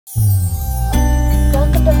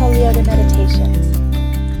Yoga Meditations.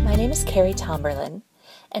 My name is Carrie Tomberlin,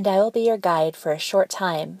 and I will be your guide for a short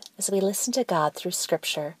time as we listen to God through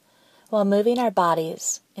Scripture while moving our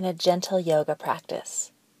bodies in a gentle yoga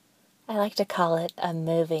practice. I like to call it a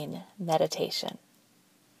moving meditation.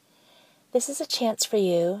 This is a chance for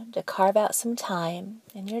you to carve out some time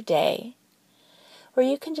in your day where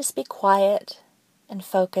you can just be quiet and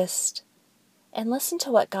focused and listen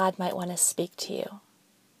to what God might want to speak to you.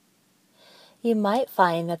 You might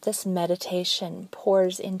find that this meditation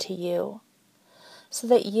pours into you so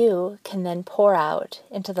that you can then pour out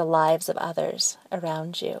into the lives of others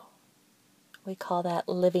around you. We call that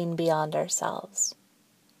living beyond ourselves.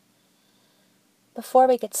 Before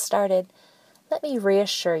we get started, let me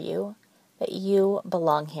reassure you that you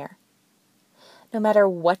belong here. No matter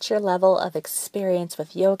what your level of experience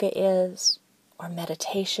with yoga is, or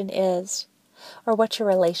meditation is, or what your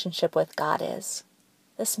relationship with God is,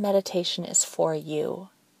 this meditation is for you,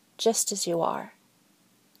 just as you are.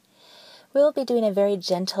 We will be doing a very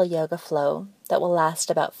gentle yoga flow that will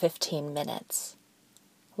last about 15 minutes.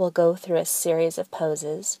 We'll go through a series of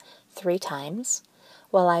poses 3 times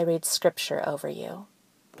while I read scripture over you.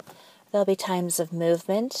 There'll be times of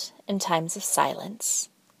movement and times of silence.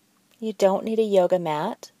 You don't need a yoga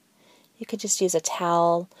mat. You could just use a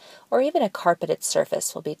towel or even a carpeted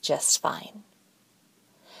surface will be just fine.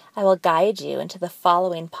 I will guide you into the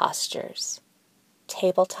following postures: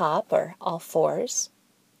 tabletop or all fours,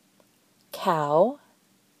 cow,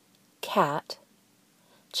 cat,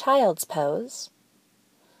 child's pose,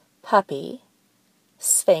 puppy,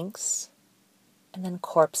 sphinx, and then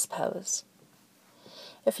corpse pose.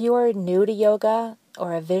 If you are new to yoga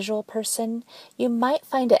or a visual person, you might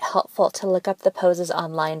find it helpful to look up the poses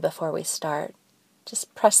online before we start.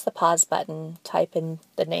 Just press the pause button, type in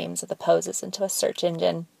the names of the poses into a search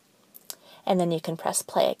engine, and then you can press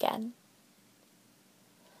play again.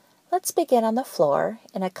 Let's begin on the floor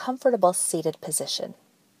in a comfortable seated position.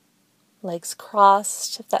 Legs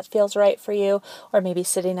crossed, if that feels right for you, or maybe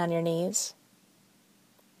sitting on your knees.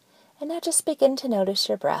 And now just begin to notice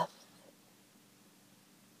your breath.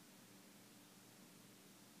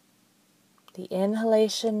 The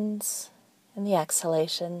inhalations and the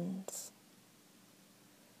exhalations.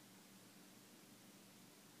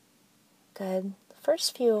 Good. The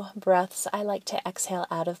first few breaths I like to exhale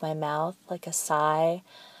out of my mouth like a sigh.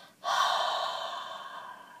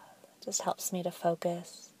 It just helps me to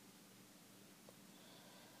focus.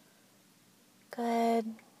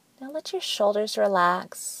 Good. Now let your shoulders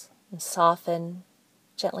relax and soften,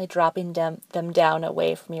 gently dropping them down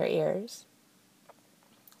away from your ears.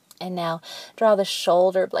 And now draw the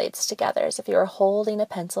shoulder blades together as if you were holding a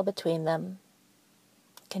pencil between them.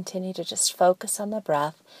 Continue to just focus on the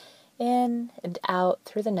breath in and out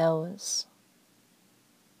through the nose.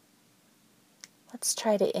 Let's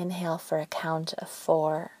try to inhale for a count of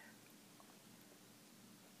 4.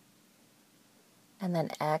 And then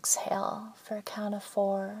exhale for a count of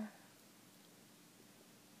 4.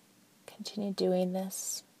 Continue doing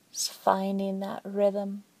this, just finding that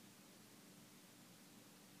rhythm.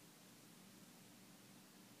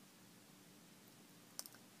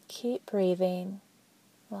 Keep breathing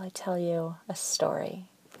while I tell you a story.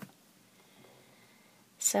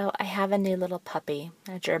 So I have a new little puppy,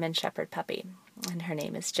 a German Shepherd puppy, and her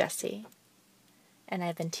name is Jessie. And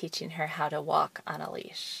I've been teaching her how to walk on a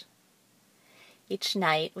leash. Each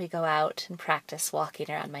night we go out and practice walking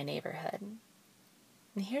around my neighborhood.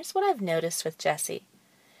 And here's what I've noticed with Jessie.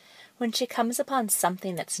 When she comes upon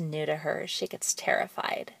something that's new to her, she gets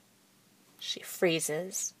terrified. She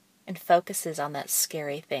freezes and focuses on that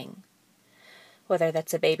scary thing. Whether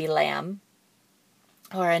that's a baby lamb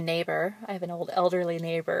or a neighbor. I have an old elderly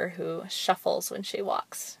neighbor who shuffles when she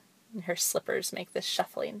walks, and her slippers make this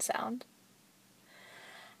shuffling sound.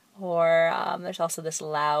 Or there's also this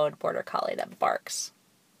loud border collie that barks.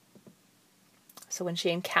 So when she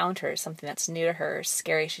encounters something that's new to her,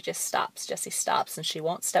 scary, she just stops. Jessie stops, and she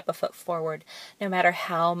won't step a foot forward, no matter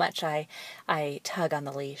how much I tug on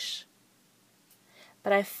the leash.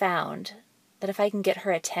 But I've found that if I can get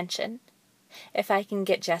her attention, if I can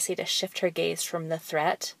get Jessie to shift her gaze from the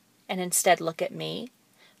threat and instead look at me,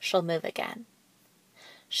 she'll move again.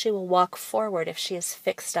 She will walk forward if she is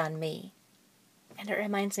fixed on me. And it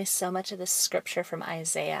reminds me so much of this scripture from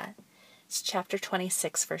Isaiah. It's chapter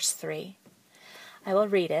 26, verse 3. I will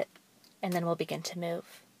read it, and then we'll begin to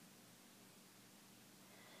move.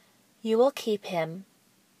 You will keep him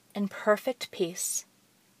in perfect peace,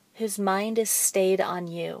 whose mind is stayed on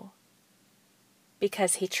you,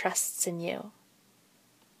 because he trusts in you.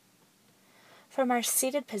 From our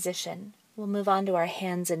seated position, we'll move on to our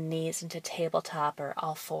hands and knees into tabletop or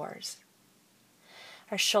all fours.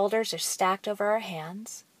 Our shoulders are stacked over our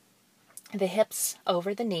hands, the hips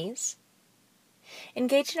over the knees.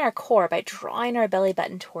 Engaging our core by drawing our belly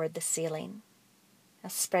button toward the ceiling. Now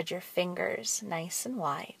spread your fingers nice and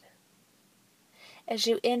wide. As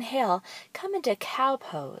you inhale, come into cow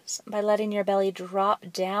pose by letting your belly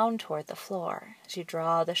drop down toward the floor as you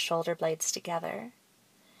draw the shoulder blades together.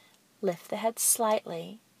 Lift the head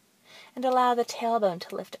slightly and allow the tailbone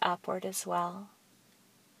to lift upward as well.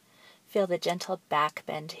 Feel the gentle back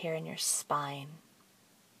bend here in your spine.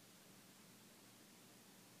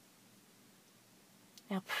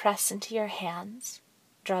 Now press into your hands.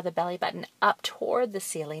 Draw the belly button up toward the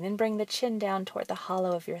ceiling and bring the chin down toward the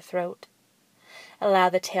hollow of your throat. Allow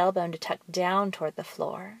the tailbone to tuck down toward the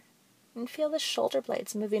floor. And feel the shoulder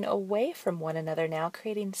blades moving away from one another now,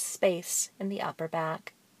 creating space in the upper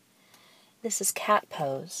back. This is cat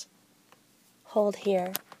pose. Hold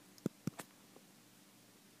here.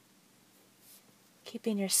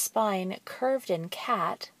 Keeping your spine curved in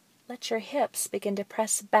cat, let your hips begin to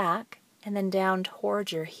press back and then down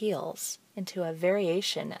toward your heels into a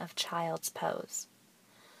variation of child's pose.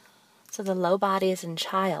 So the low body is in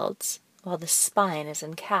child's, while the spine is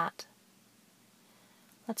in cat.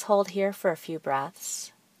 Let's hold here for a few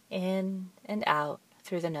breaths, in and out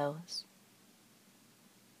through the nose.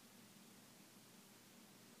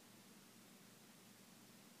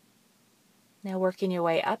 Now working your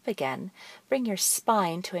way up again, bring your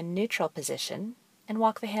spine to a neutral position and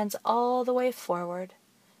walk the hands all the way forward,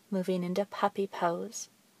 moving into puppy pose.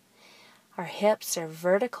 Our hips are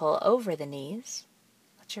vertical over the knees.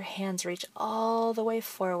 Let your hands reach all the way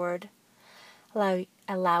forward,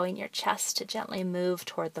 allowing your chest to gently move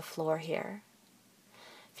toward the floor here.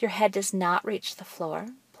 If your head does not reach the floor,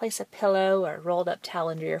 place a pillow or rolled up towel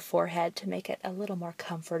under your forehead to make it a little more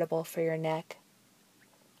comfortable for your neck.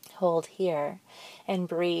 Hold here and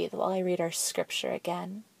breathe while I read our scripture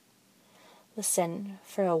again. Listen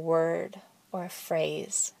for a word or a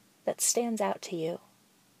phrase that stands out to you.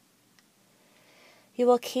 You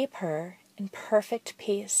will keep her in perfect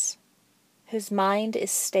peace, whose mind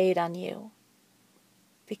is stayed on you,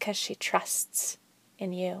 because she trusts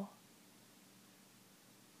in you.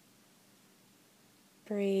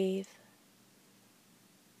 Breathe.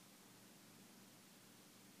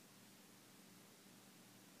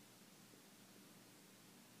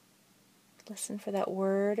 Listen for that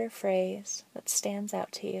word or phrase that stands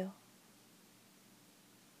out to you.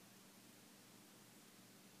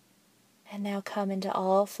 And now come into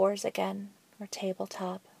all fours again, or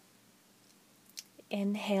tabletop.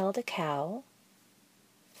 Inhale to cow.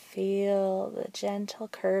 Feel the gentle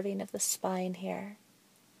curving of the spine here.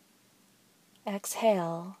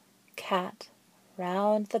 Exhale, cat,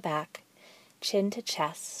 round the back, chin to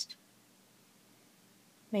chest.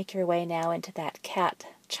 Make your way now into that cat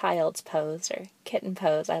child's pose, or kitten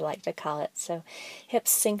pose I like to call it. So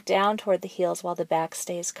hips sink down toward the heels while the back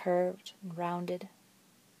stays curved and rounded.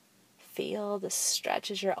 Feel the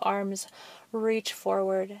stretch as your arms reach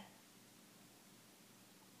forward.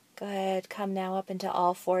 Good. Come now up into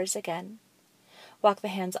all fours again. Walk the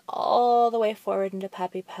hands all the way forward into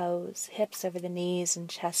puppy pose. Hips over the knees and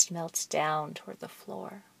chest melts down toward the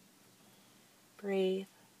floor. Breathe.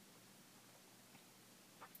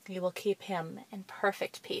 You will keep him in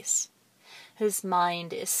perfect peace, whose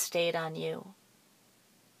mind is stayed on you,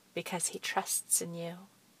 because he trusts in you.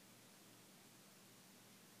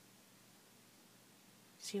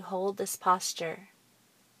 As you hold this posture,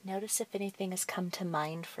 notice if anything has come to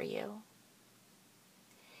mind for you.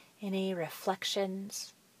 Any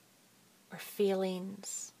reflections or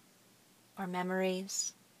feelings or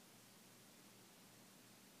memories.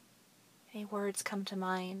 Any words come to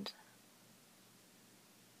mind.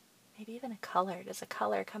 Maybe even a color. Does a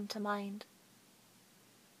color come to mind?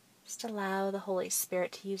 Just allow the Holy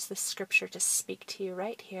Spirit to use this scripture to speak to you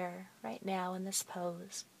right here, right now in this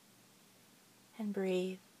pose. And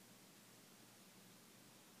breathe.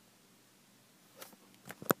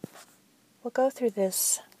 We'll go through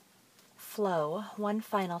this flow one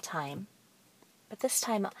final time, but this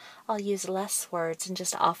time I'll use less words and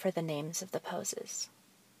just offer the names of the poses.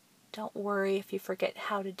 Don't worry if you forget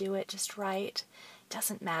how to do it just right.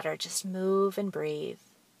 Doesn't matter, just move and breathe.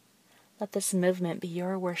 Let this movement be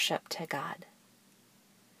your worship to God.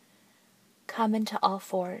 Come into all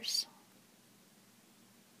fours.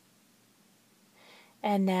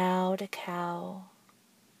 And now to cow.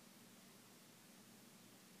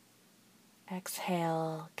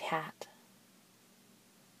 Exhale, cat.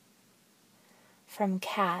 From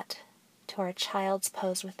cat to our child's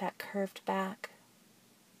pose with that curved back.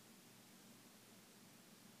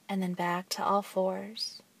 And then back to all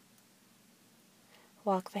fours.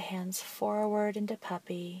 Walk the hands forward into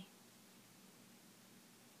puppy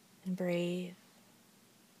and breathe.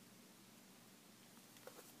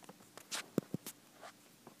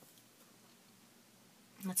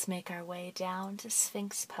 Let's make our way down to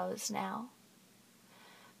Sphinx pose now.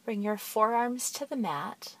 Bring your forearms to the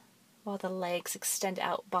mat while the legs extend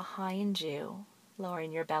out behind you,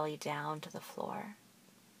 lowering your belly down to the floor.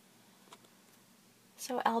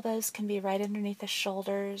 So elbows can be right underneath the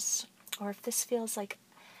shoulders, or if this feels like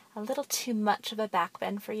a little too much of a back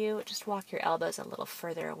bend for you, just walk your elbows a little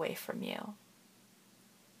further away from you.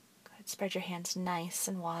 Good. Spread your hands nice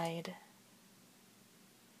and wide.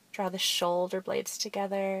 Draw the shoulder blades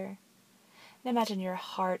together. And imagine your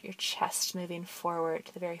heart, your chest moving forward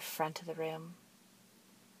to the very front of the room.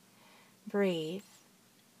 Breathe.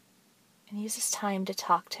 And use this time to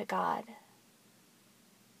talk to God.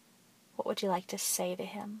 What would you like to say to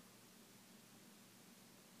Him?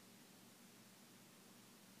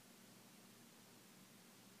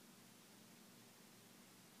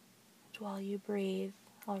 And while you breathe,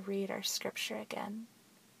 I'll read our scripture again.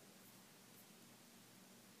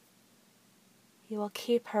 You will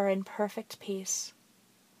keep her in perfect peace,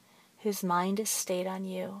 whose mind is stayed on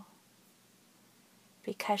you,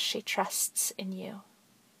 because she trusts in you.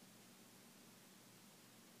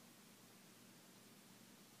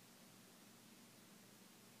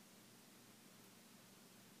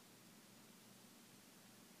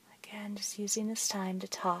 Again, just using this time to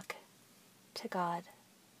talk to God.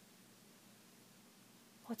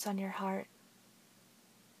 What's on your heart?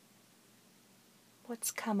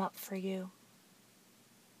 What's come up for you?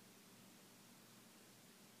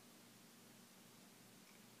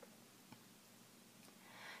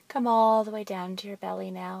 Come all the way down to your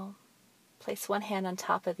belly now. Place one hand on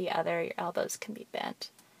top of the other. Your elbows can be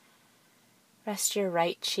bent. Rest your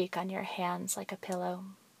right cheek on your hands like a pillow.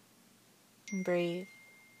 And breathe.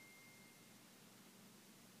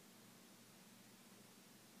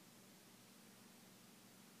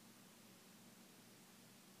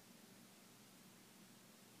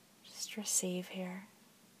 Just receive here.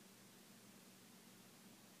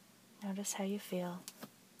 Notice how you feel.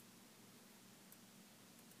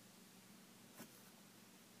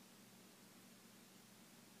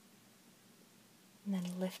 And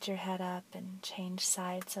then lift your head up and change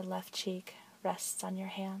sides. The left cheek rests on your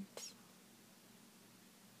hands.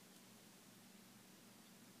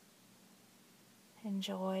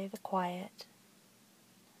 Enjoy the quiet,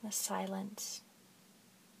 the silence,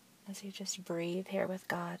 as you just breathe here with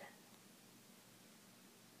God.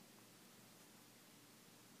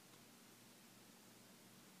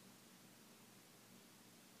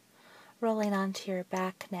 Rolling onto your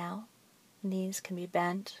back now. Knees can be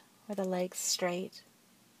bent or the legs straight.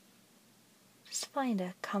 Just find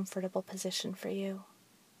a comfortable position for you.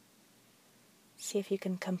 See if you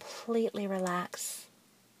can completely relax.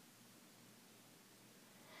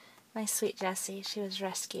 My sweet Jessie, she was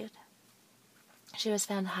rescued. She was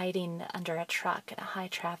found hiding under a truck in a high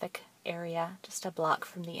traffic area just a block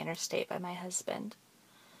from the interstate by my husband.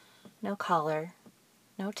 No collar,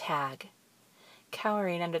 no tag,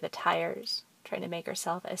 cowering under the tires, trying to make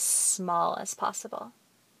herself as small as possible.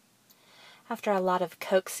 After a lot of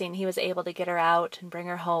coaxing, he was able to get her out and bring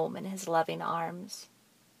her home in his loving arms.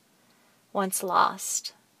 Once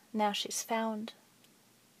lost, now she's found.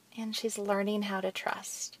 And she's learning how to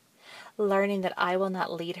trust, learning that I will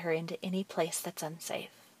not lead her into any place that's unsafe,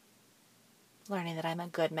 learning that I'm a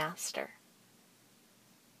good master.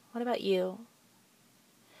 What about you?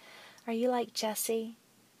 Are you like Jessie?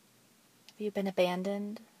 Have you been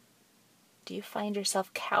abandoned? Do you find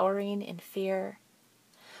yourself cowering in fear?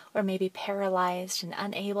 Or maybe paralyzed and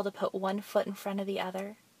unable to put one foot in front of the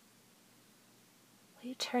other? Will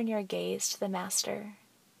you turn your gaze to the Master?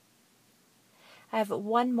 I have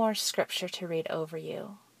one more scripture to read over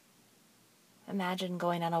you. Imagine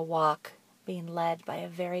going on a walk, being led by a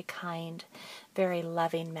very kind, very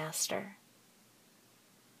loving Master.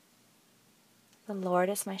 The Lord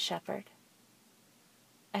is my shepherd.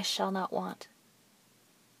 I shall not want.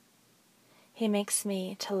 He makes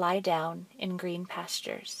me to lie down in green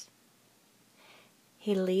pastures.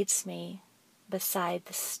 He leads me beside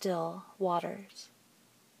the still waters.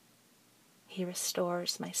 He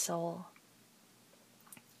restores my soul.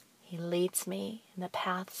 He leads me in the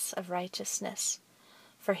paths of righteousness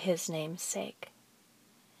for his name's sake.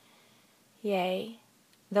 Yea,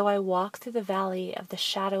 though I walk through the valley of the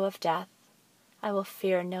shadow of death, I will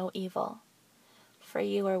fear no evil, for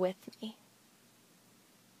you are with me.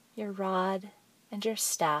 Your rod and your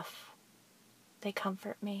staff, they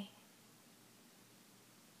comfort me.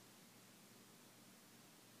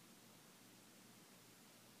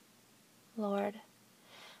 Lord,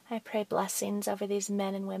 I pray blessings over these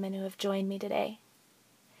men and women who have joined me today.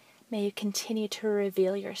 May you continue to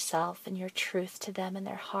reveal yourself and your truth to them in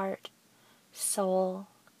their heart, soul,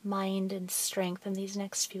 mind, and strength in these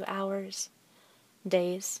next few hours,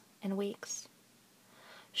 days, and weeks.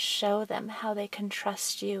 Show them how they can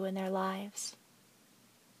trust you in their lives.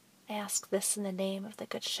 I ask this in the name of the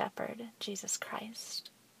Good Shepherd, Jesus Christ.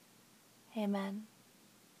 Amen.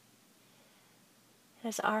 It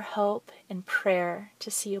is our hope and prayer to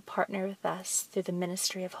see you partner with us through the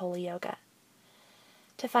ministry of Holy Yoga.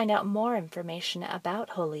 To find out more information about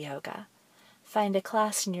Holy Yoga, find a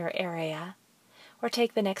class in your area, or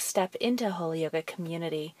take the next step into Holy Yoga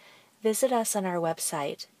community, visit us on our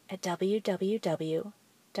website at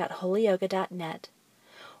www.holyyoga.net,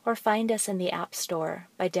 or find us in the App Store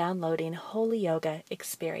by downloading Holy Yoga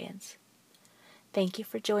Experience. Thank you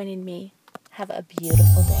for joining me. Have a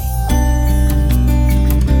beautiful day.